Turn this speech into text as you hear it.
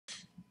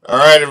All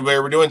right, everybody,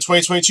 we're doing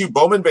 2022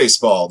 Bowman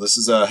Baseball. This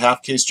is a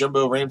half-case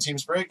jumbo Ram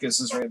Teams break.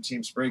 This is Ram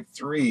Teams break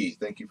 3.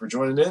 Thank you for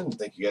joining in.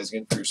 Thank you guys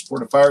again for your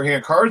support of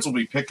Firehand cards. We'll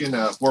be picking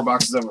 4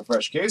 boxes out of a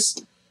fresh case.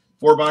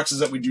 4 boxes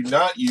that we do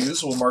not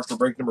use, we'll mark for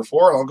break number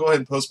 4. I'll go ahead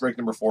and post break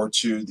number 4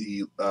 to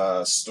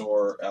the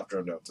store after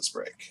I'm done with this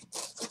break.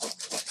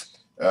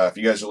 If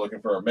you guys are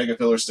looking for a mega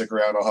filler, stick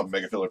around. I'll have a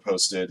mega filler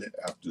posted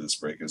after this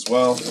break as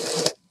well.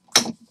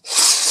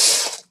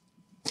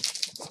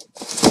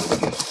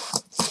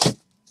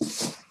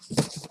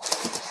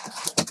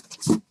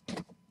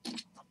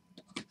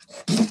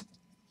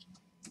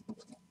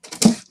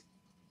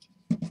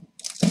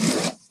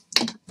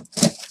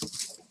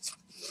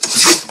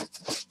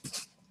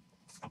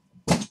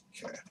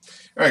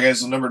 All right,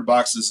 guys, so numbered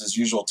boxes as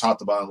usual, top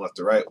to bottom, left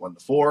to right, 1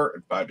 to 4,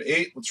 and 5 to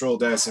 8. Let's roll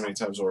dice. How many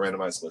times we'll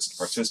randomize the list of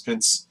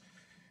participants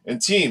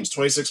and teams.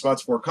 26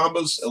 spots, 4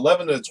 combos.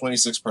 11 to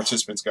 26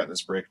 participants got in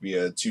this break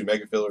via 2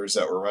 mega fillers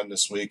that were run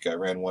this week. I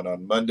ran one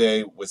on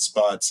Monday with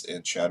spots,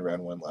 and Chad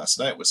ran one last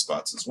night with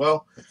spots as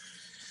well.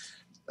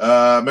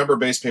 Remember,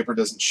 base paper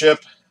doesn't ship.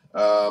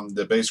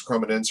 The base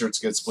chrome and inserts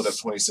get split up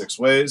 26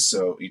 ways,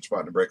 so each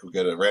spot in the break will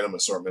get a random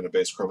assortment of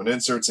base chrome and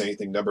inserts.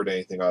 Anything numbered,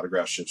 anything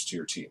autographed ships to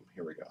your team.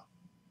 Here we go.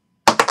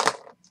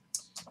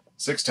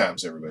 6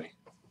 times, everybody.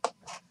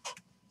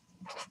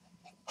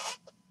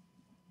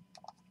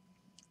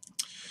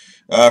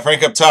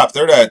 Frank up top,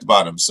 third eye at the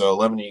bottom. So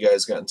 11 of you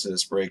guys got into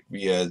this break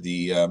via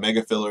the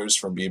mega fillers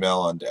from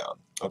BML on down.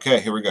 Okay,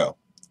 here we go.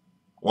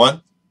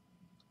 1,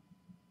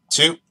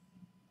 2,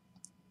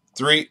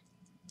 3,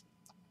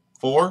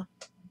 4,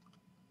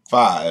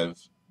 5,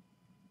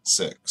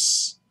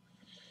 6.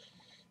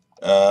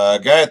 Guy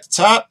at the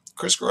top,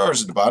 Chris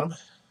Guerraro's at the bottom.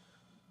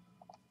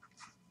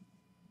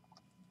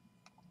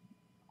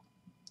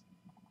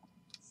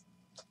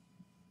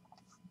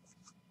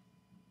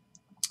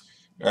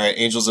 All right,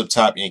 Angels up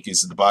top,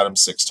 Yankees at the bottom,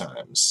 6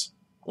 times.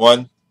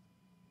 1,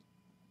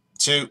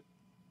 2,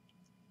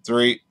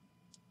 3,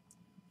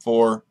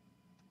 4,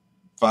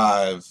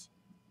 5,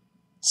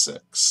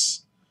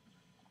 6.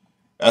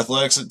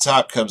 Athletics at the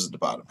top, Cubs at the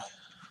bottom.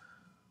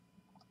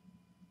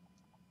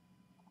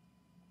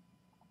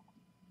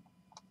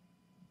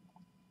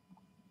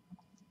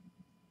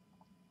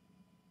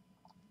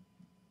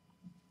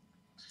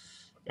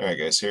 All right,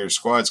 guys, here's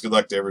squads. Good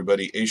luck to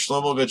everybody. A.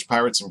 Shlomovich,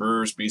 Pirates and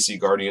Brewers, BC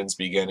Guardians,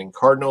 beginning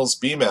Cardinals,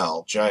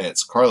 B-Mal,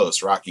 Giants,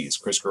 Carlos, Rockies,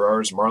 Chris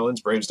Guerraro's,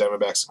 Marlins, Braves,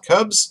 Diamondbacks, and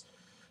Cubs.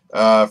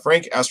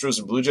 Frank, Astros,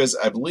 and Blue Jays.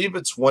 I believe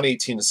it's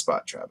 118 a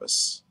spot,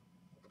 Travis.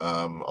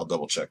 I'll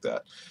double check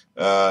that.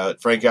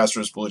 Frank,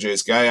 Astros, Blue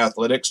Jays, Guy,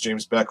 Athletics,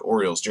 James Beck,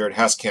 Orioles, Jared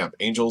Haskamp,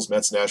 Angels,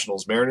 Mets,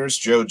 Nationals, Mariners,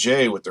 Joe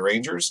J with the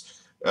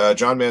Rangers,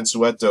 John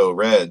Mansueto,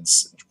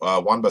 Reds,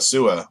 Juan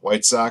Basua,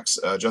 White Sox,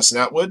 Justin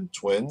Atwood,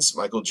 Twins,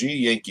 Michael G,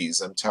 Yankees,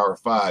 M Tower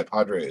 5,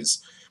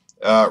 Padres,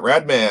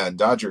 Radman,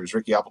 Dodgers,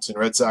 Ricky Appleton,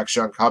 Red Sox,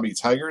 Sean Cobby,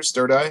 Tigers,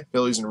 Third Eye,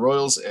 Phillies and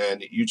Royals,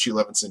 and Yuchi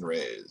Levinson,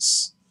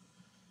 Rays.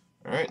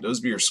 All right, those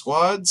be your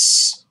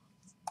squads.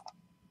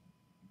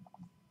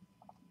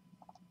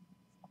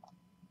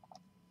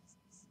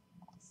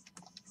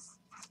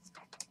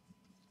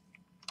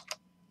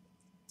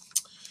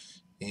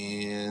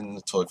 And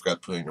I totally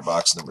forgot to put in your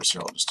box numbers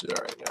here. I'll just do that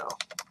right now.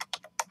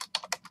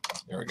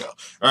 There we go.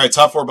 All right,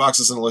 top 4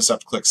 boxes on the list. I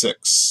have to click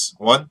 6.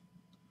 1,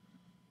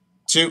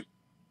 2,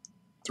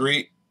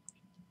 3,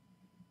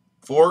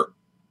 4,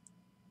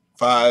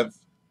 5,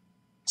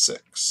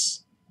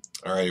 6.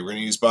 All right, we're going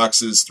to use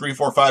boxes 3,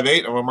 4, 5, 8.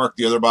 I'm going to mark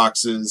the other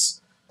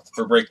boxes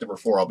for break number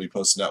 4. I'll be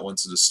posting that one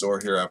to the store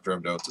here after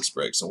I'm done with this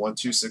break. So 1,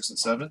 2, 6, and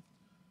 7.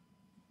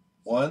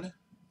 1,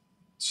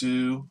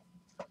 2,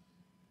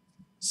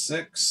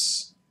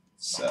 6,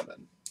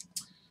 7.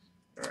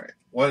 All right.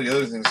 One of the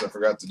other things I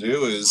forgot to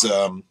do is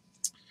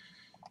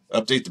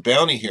update the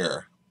bounty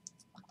here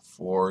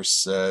for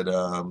said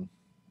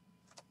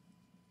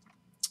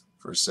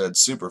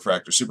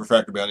superfractor.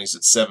 Superfractor bounty is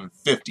at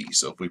 750.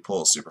 So if we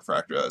pull a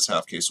superfractor out, this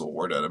half case will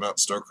award that amount.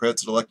 Store credit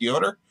to the lucky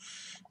owner.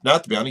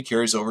 Not the bounty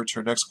carries over to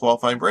our next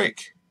qualifying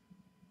break.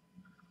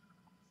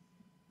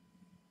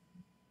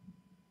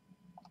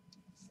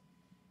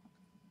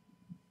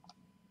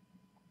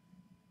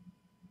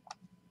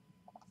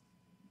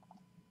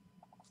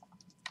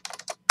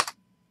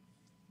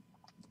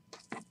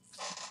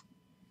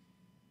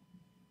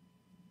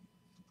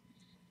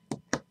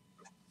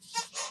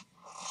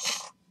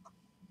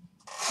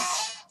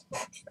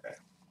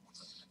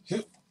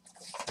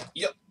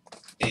 Yep.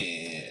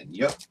 And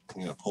yep.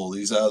 I'm going to pull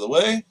these out of the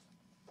way.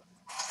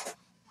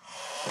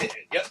 And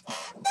yep.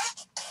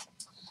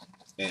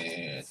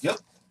 And yep.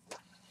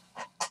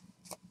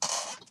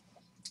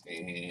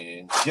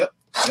 And yep.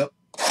 Yep.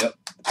 Yep.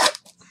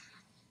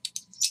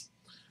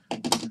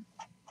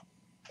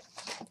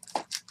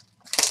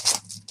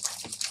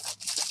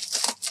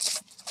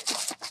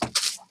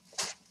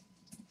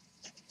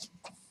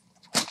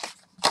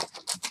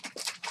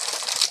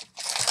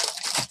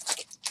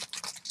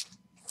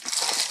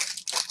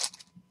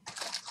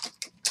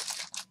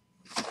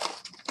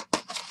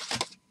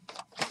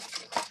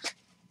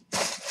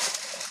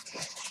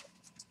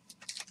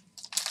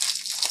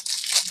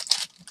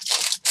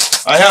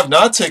 I have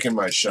not taken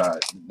my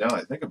shot. Now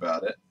I think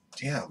about it.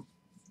 Damn.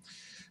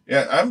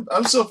 Yeah,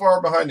 I'm so far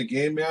behind the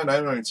game, man. I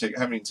haven't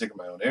even taken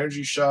my own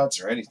energy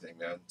shots or anything,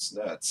 man. It's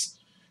nuts.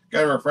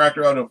 Got a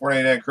refractor out of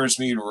 499 Curtis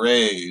Mead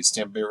Rays,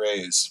 Tampa Bay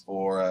Rays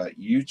for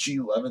Yuchi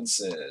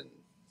Levinson.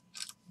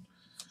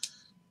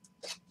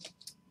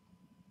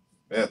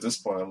 Man, at this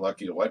point, I'm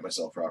lucky to wipe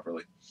myself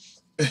properly.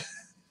 Hold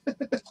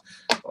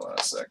on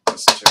a sec.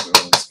 Let's check the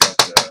one that's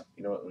got.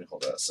 You know what? Let me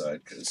hold that aside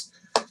because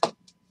a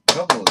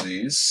couple of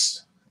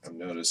these I'm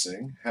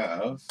noticing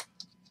have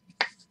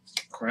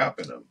crap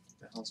in them. What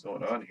the hell's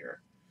going on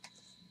here?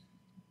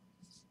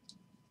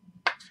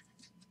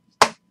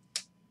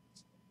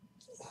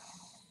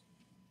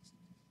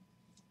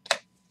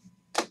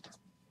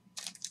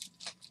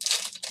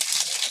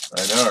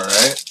 I know,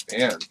 right?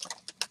 Man.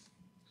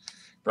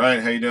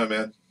 Brian, how you doing,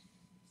 man?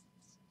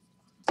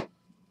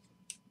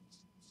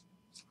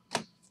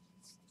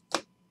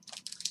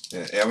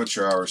 Yeah,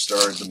 amateur hour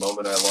started the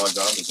moment I logged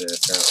on today,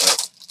 apparently.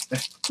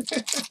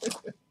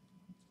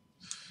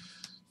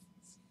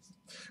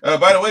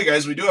 By the way,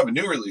 guys, we do have a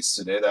new release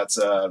today. That's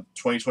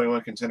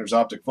 2021 Contenders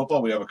Optic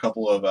Football. We have a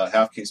couple of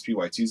half-case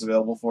PYTs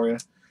available for you.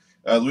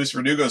 Luis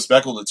Verdugo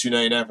speckled at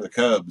 $2.99 for the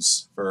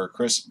Cubs for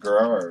Chris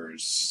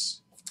Garars.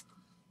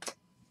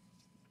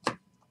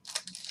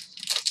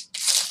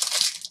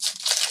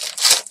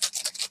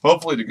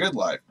 Hopefully to good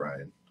life,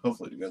 Brian.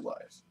 Hopefully to good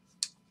life.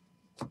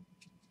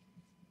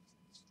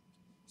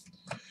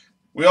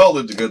 We all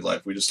lived a good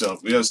life. We just don't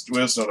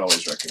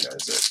always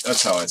recognize it.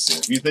 That's how I see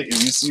it.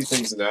 If you see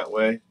things in that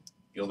way,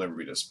 you'll never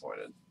be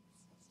disappointed.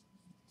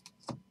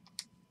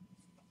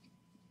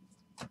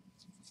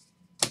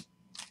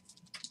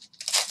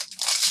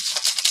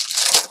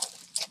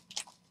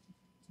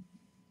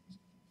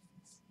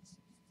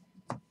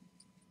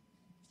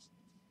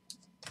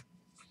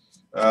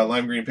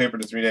 Lime green paper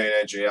to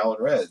 $3.99 J. Allen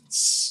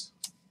Reds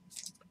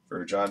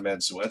for John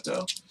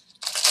Mansueto.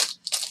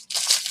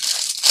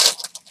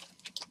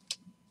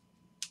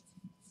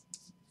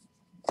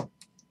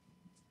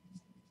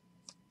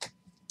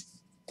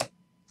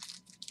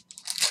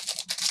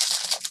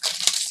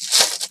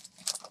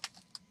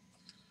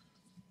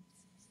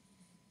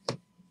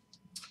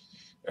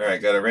 All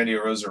right, got a Randy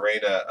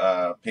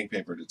Arozarena pink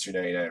paper to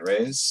 $2.99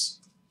 Rays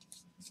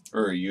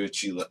for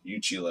Yuchi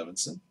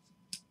Levinson.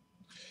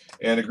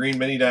 And a green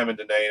mini diamond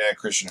to 99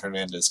 Christian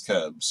Hernandez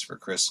Cubs for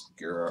Chris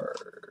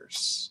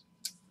Garars.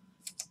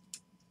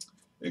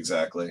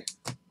 Exactly.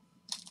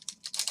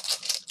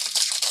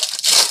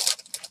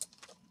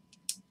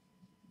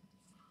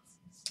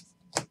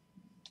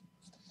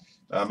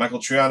 Michael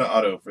Triana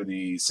auto for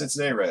the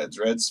Cincinnati Reds.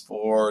 Reds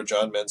for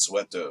John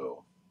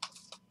Mansueto.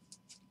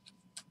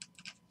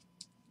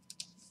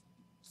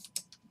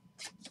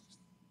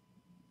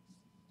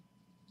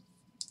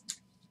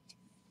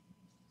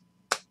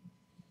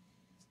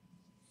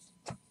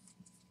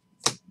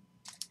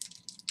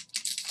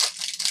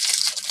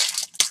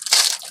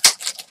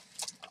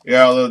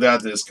 Yeah, although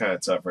that is kind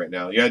of tough right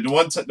now. Yeah, the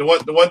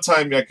one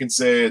time I can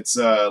say it's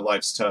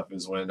life's tough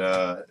is when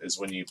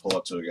you pull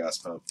up to a gas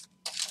pump.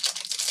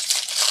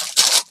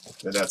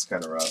 And that's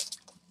kind of rough.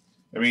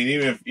 I mean,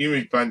 even if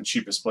you find the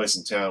cheapest place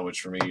in town, which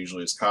for me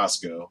usually is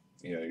Costco,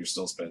 you know, you're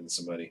still spending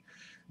some money.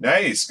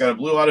 Nice, got a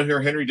blue auto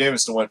here, Henry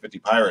Davis to 150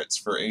 Pirates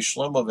for A.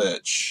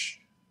 Shlomovich.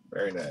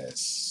 Very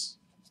nice.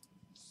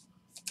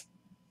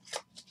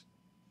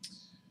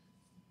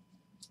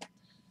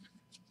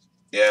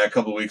 Yeah, a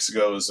couple of weeks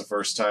ago was the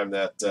first time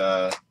that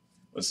the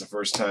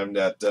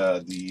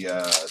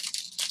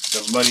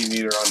money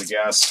meter on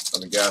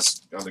the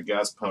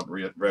gas pump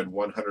read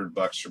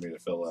 $100 for me to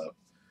fill up.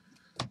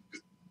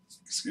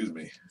 Excuse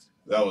me.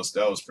 That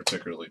was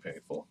particularly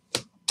painful.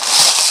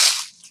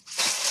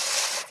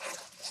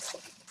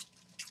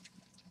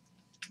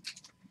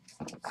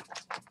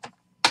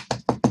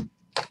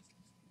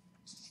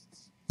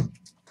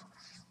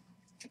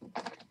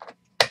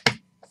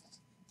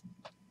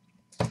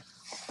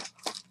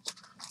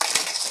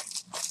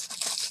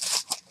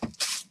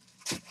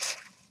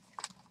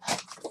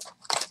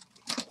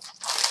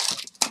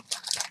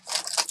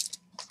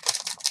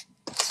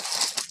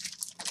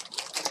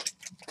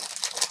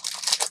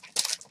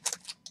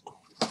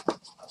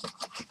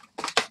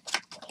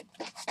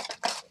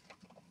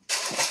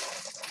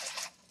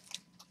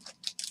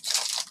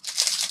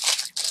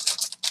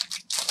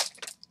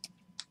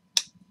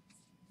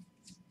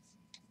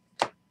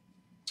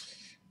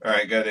 All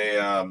right, I got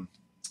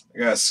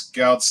a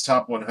Scouts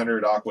top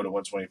 100 Aqua to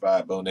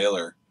 125. Bo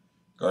Naylor,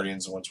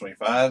 Guardians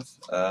 125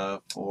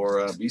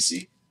 for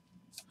BC.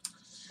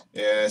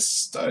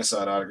 Yes, thought I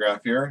saw an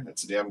autograph here.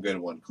 That's a damn good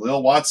one.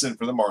 Khalil Watson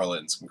for the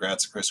Marlins.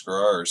 Congrats to Chris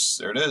Garars.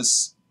 There it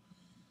is.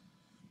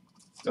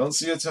 Don't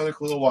see a ton of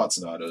Khalil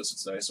Watson autos.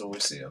 It's nice when we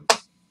see them.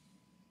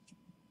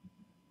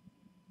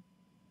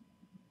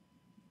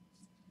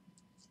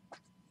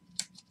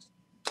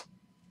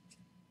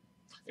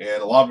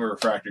 And a lava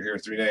refractor here,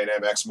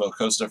 399 Maximo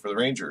Costa for the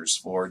Rangers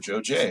for Joe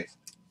J.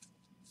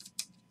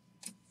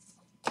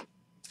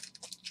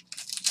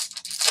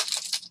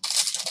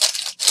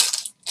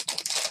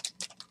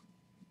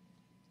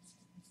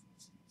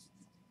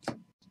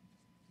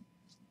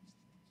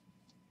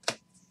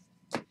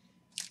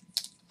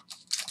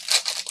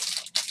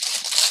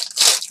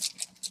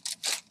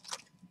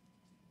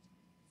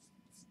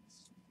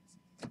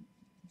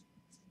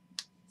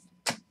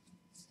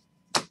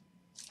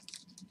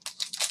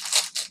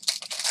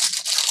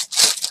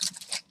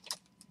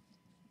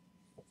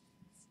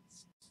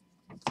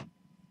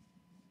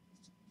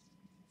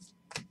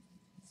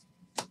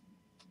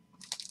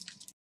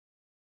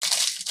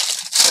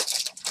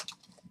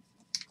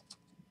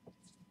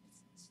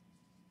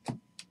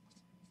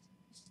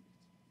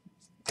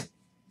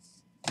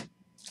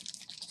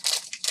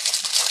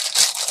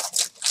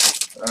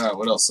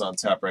 What else is on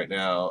tap right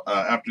now?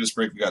 After this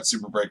break, we got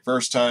Super Break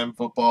First Time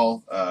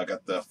Football. I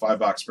got the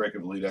 5-box break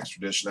of Elite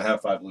Extradition. I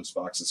have 5 loose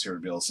boxes here to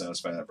be able to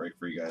satisfy that break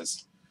for you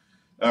guys.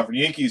 For the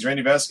Yankees,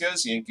 Randy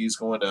Vasquez. Yankees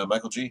going to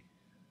Michael G.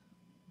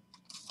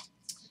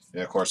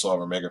 And of course, we'll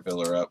have our Mega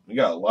Filler up. We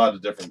got a lot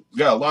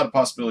of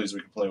possibilities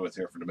we can play with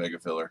here for the Mega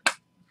Filler.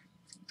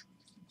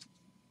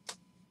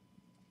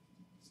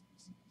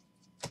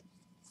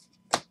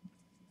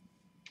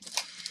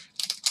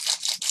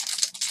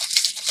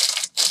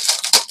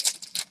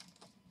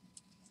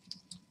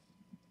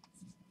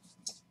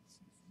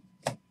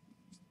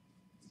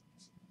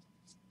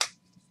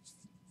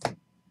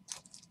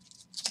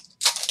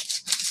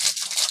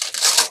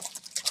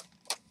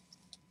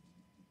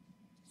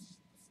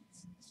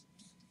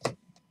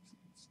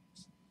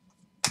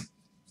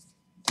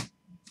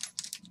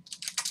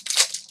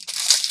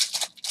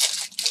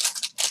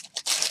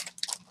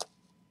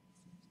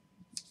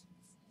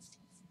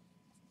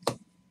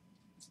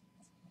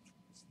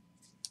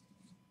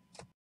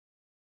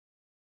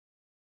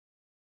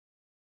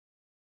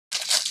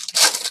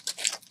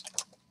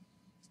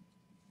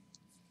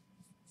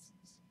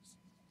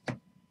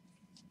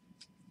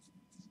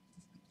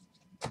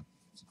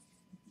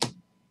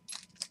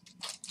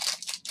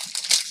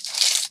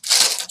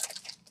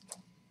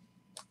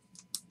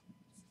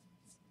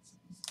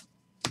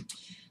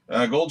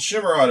 Gold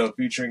Shimmer Auto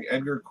featuring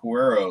Edgar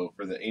Cuero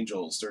for the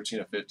Angels,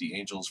 13/50.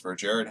 Angels for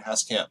Jared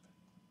Haskamp.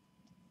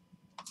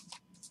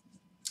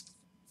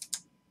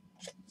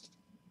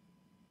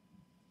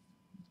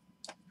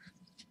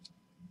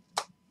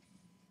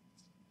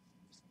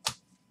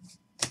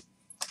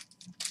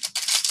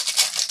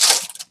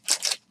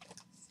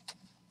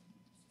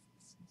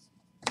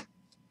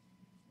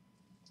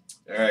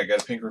 All right,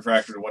 got a pink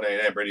refractor to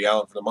 199. Brady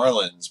Allen for the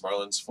Marlins.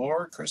 Marlins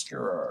for Chris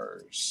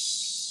Curars.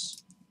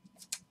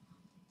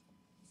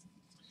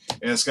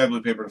 And sky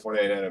blue paper to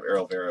 499 of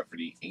Errol Vera for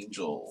the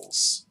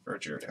Angels for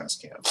Jared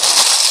Haskamp.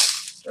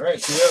 All right,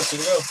 2 to go, 2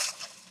 to go.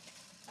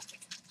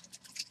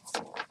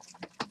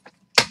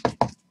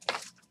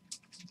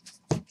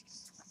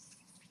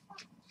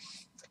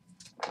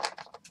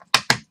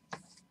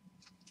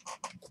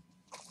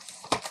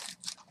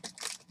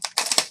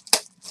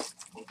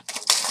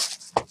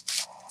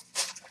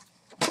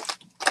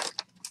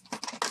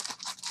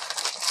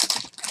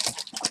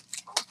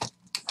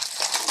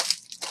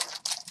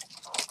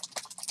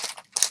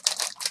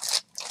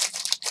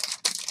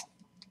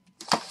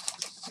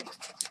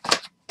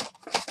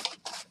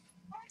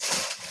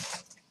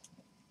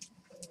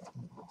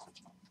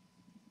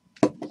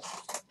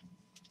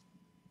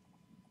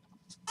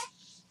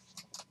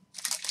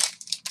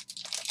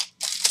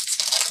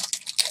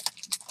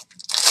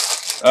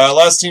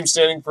 Last team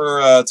standing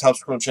for Top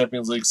Scoring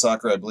Champions League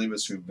Soccer, I believe,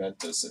 is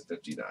Juventus at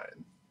 59.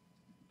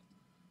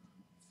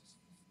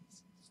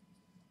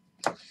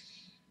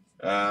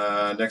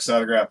 Next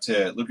autograph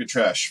hit, Luca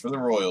Tresh for the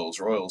Royals.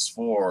 Royals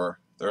for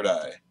Third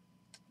Eye.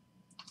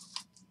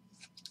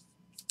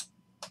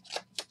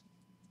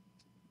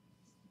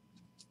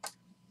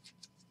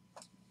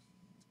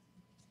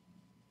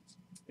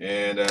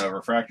 And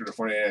refractor to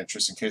 49,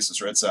 Tristan Casas,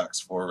 Red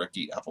Sox for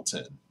Ricky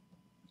Appleton.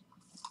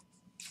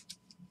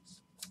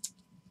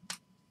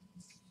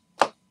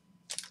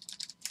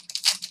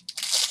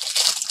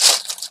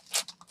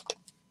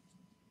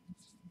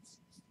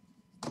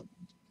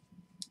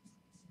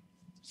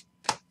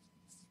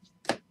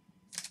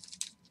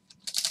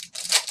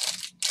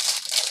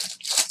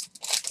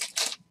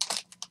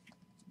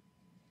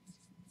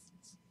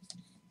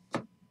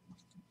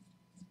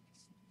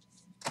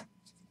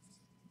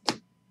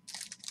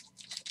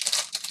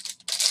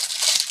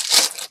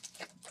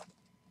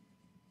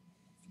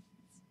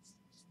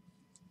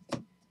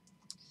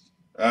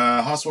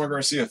 Hosmer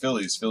Garcia,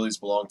 Phillies. Phillies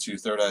belong to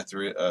Third Eye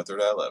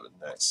 11.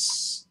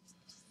 Nice.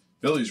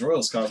 Phillies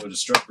Royals combo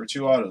just struck for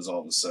 2 autos all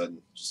of a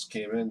sudden. Just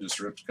came in, just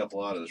ripped a couple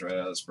autos right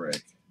out of this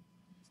break.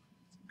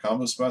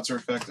 Combo spots are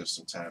effective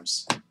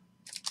sometimes.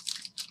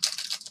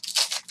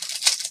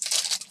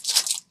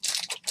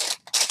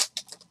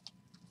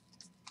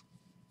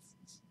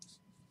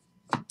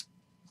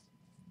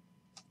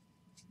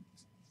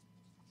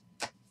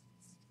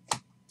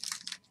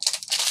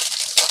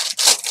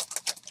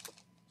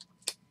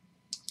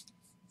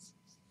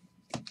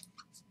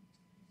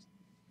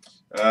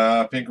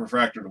 Pink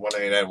refractor to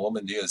 199.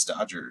 Woman Diaz,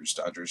 Dodgers.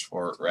 Dodgers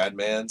for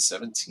Radman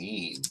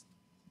 17.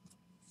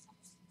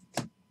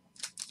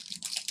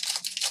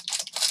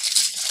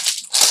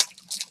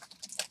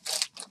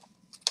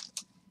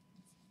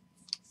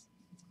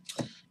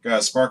 Got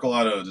a Sparkle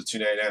Auto to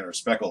 299 or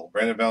Speckle.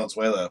 Brandon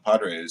Valenzuela,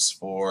 Padres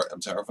for M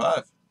Tower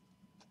 5.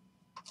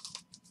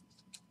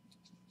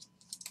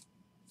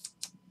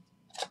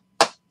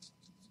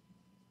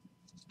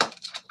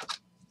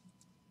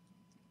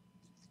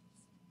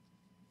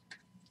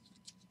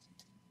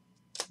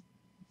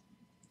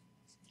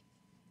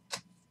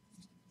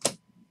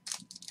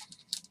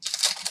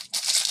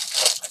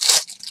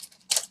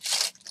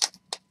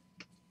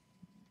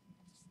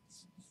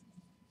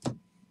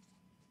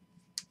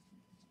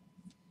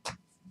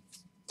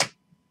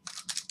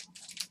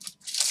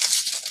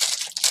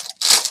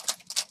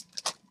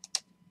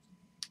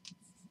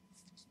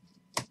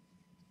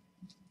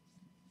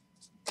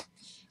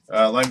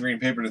 Lime green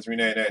paper to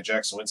 399.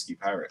 Jack Sawinski,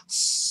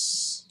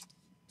 Pirates.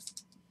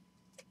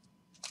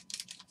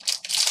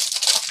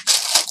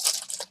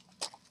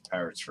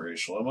 Pirates for A.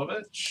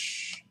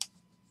 Shlomovich.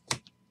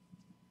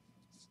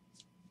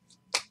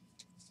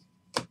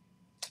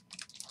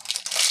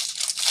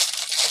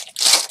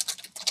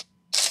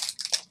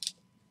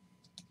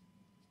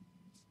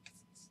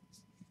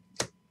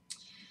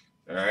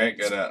 All right,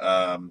 got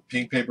a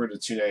pink paper to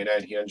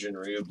 299. Hyunjin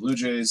Ryu, Blue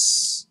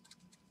Jays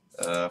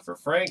for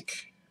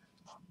Frank.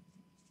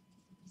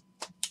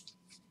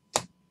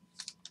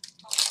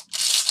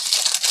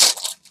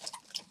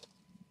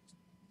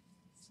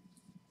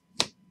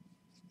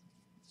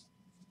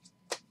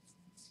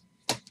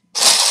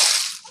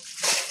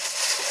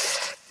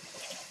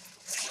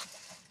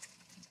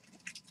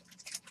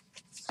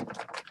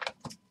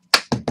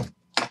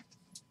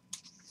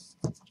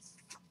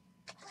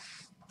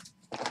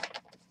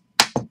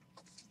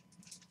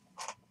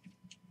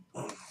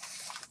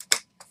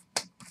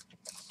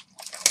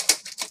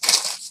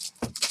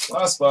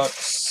 Last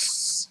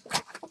box.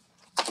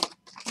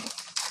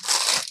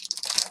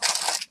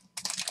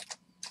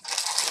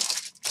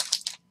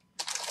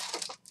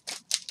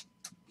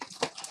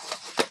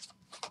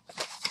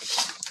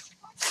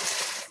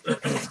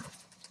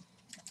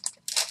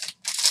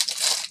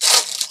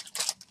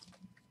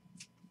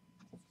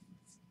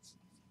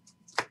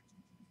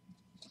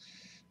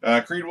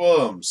 Creed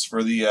Williams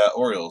for the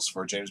Orioles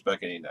for James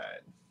Beck, 89.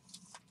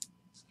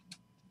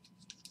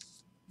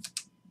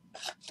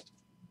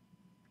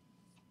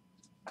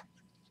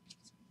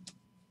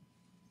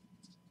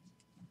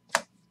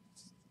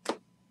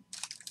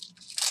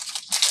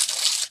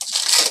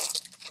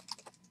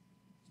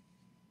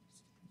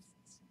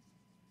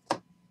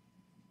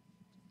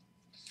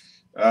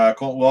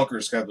 Colt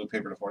Welker, Sky Blue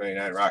paper to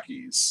 499.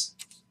 Rockies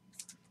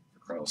for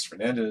Carlos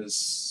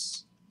Fernandez.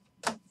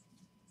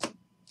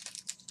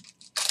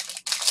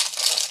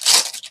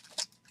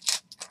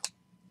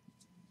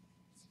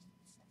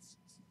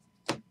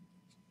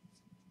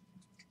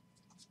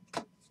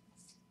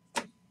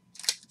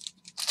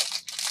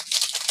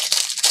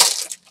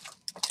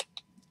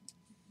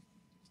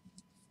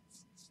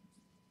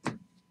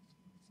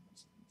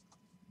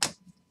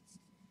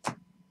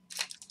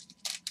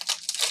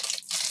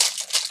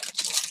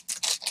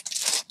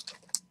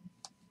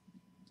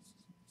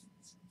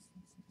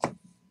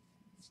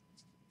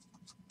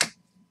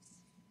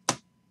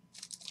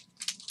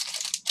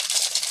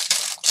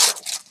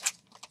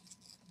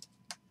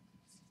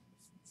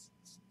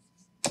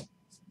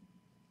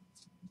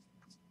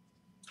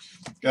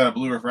 Got a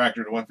blue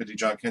refractor to 150.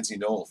 John Kensey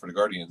Knoll for the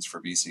Guardians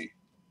for BC.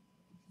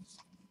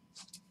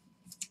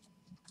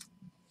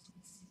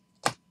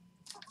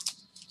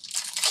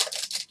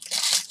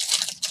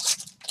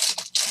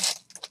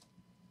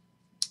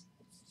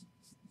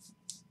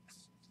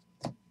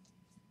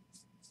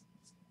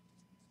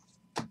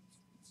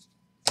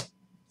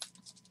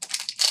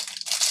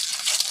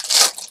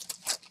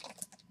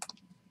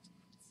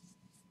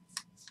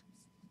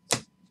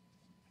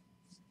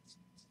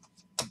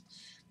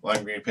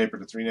 Lime green paper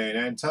to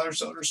 399. Tyler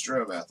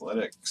Soderstrom,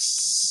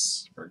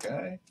 Athletics for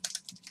Guy.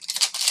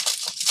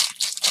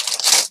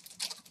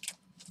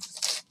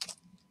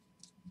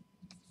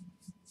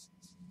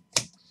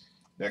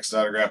 Next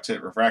autograph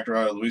hit refractor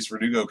auto Luis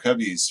Verdugo,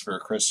 Cubbies for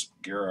Chris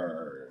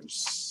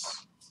Gerars.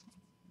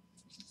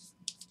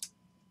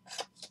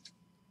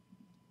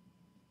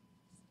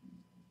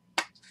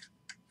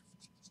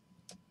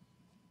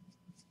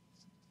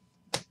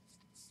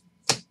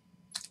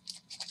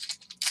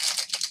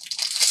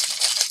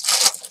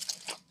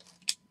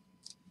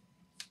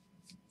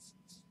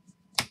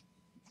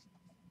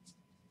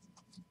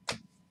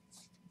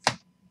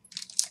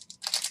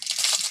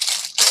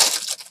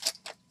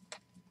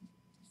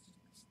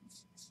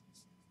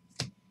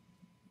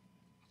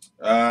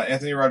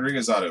 Anthony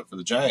Rodriguez auto for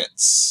the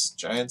Giants.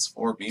 Giants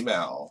for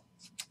BMAL.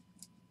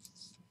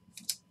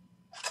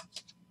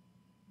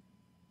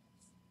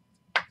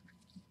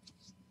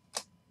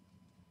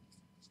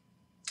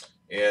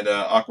 And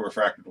Aqua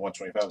Refractor to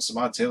 125.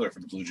 Samad Taylor for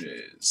the Blue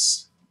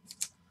Jays.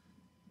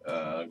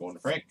 Going to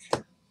Frank.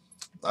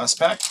 Last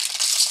pack.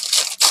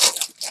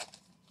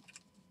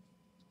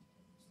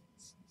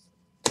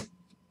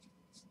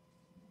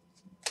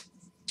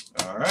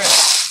 All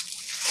right.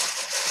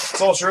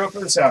 That's all sure for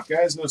this half,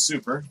 guys. No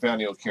super.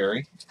 Bounty will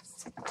carry.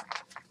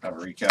 Have a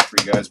recap for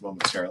you guys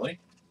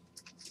momentarily.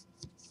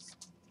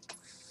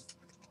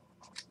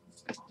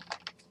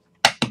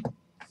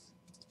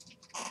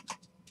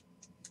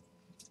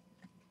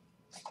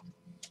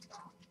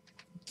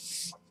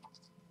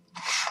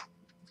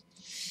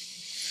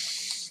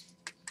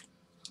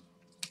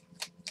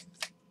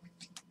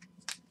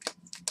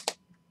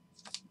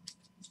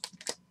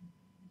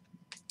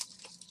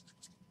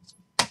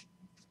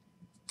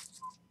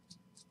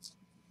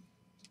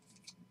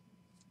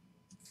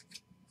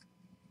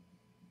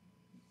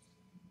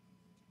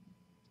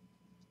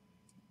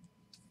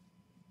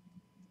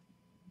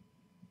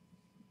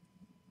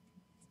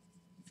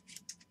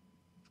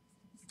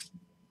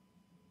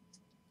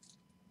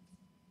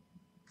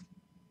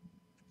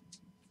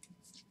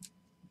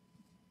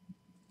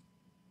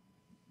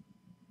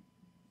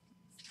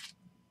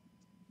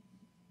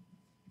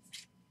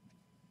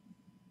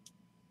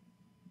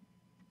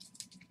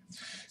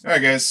 All right,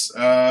 guys.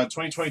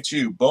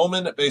 2022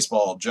 Bowman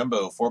Baseball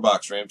Jumbo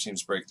 4-box Ram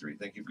Teams Break 3.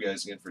 Thank you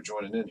guys again for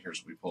joining in.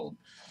 Here's what we pulled.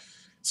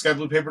 Sky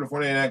Blue Paper to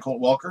 499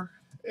 Colt Walker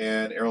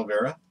and Errol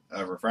Vera.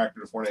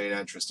 Refractor to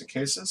 499 Tristan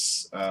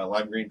Casas.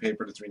 Lime Green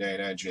Paper to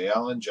 399 Jay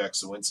Allen, Jack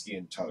Sawinski,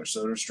 and Tyler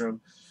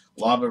Soderstrom.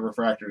 Lava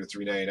Refractor to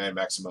 399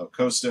 Maximo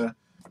Acosta.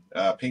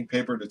 Pink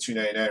Paper to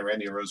 299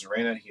 Randy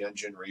Arozarena,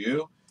 Hyunjin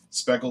Ryu.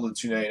 Speckled to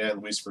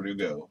 299 Luis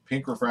Verdugo.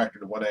 Pink Refractor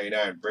to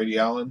 199 Brady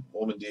Allen,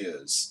 Wolman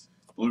Diaz.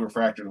 Blue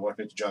Refractor to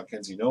 150 John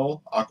Kenzie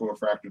Knoll. Aqua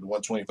Refractor to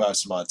 125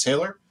 Samad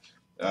Taylor.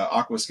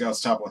 Aqua Scouts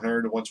Top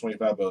 100 to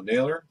 125 Bo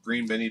Naylor.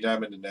 Green Benny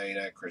Diamond to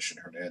 99 Christian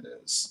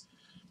Hernandez.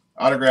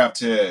 Autographed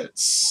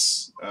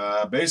hits.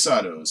 Base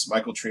autos,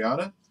 Michael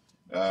Triana,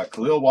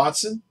 Khalil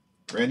Watson,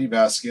 Randy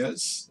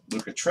Vasquez,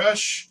 Luca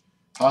Tresh,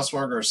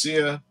 Hoswar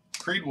Garcia,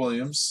 Creed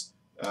Williams,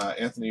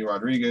 Anthony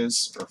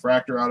Rodriguez.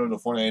 Refractor auto to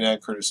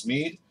 499 Curtis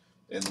Mead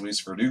and Luis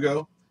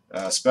Verdugo.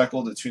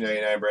 Speckled to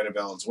 299 Brandon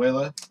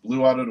Valenzuela.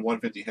 Blue auto to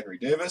 150 Henry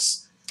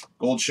Davis.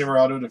 Gold Shimmer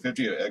auto to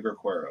 50 Edgar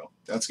Cuero.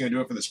 That's going to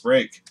do it for this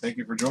break. Thank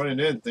you for joining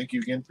in. Thank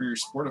you again for your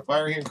support of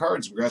Fire Hand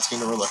Cards. Congrats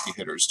again to our lucky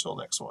hitters. Till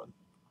next one.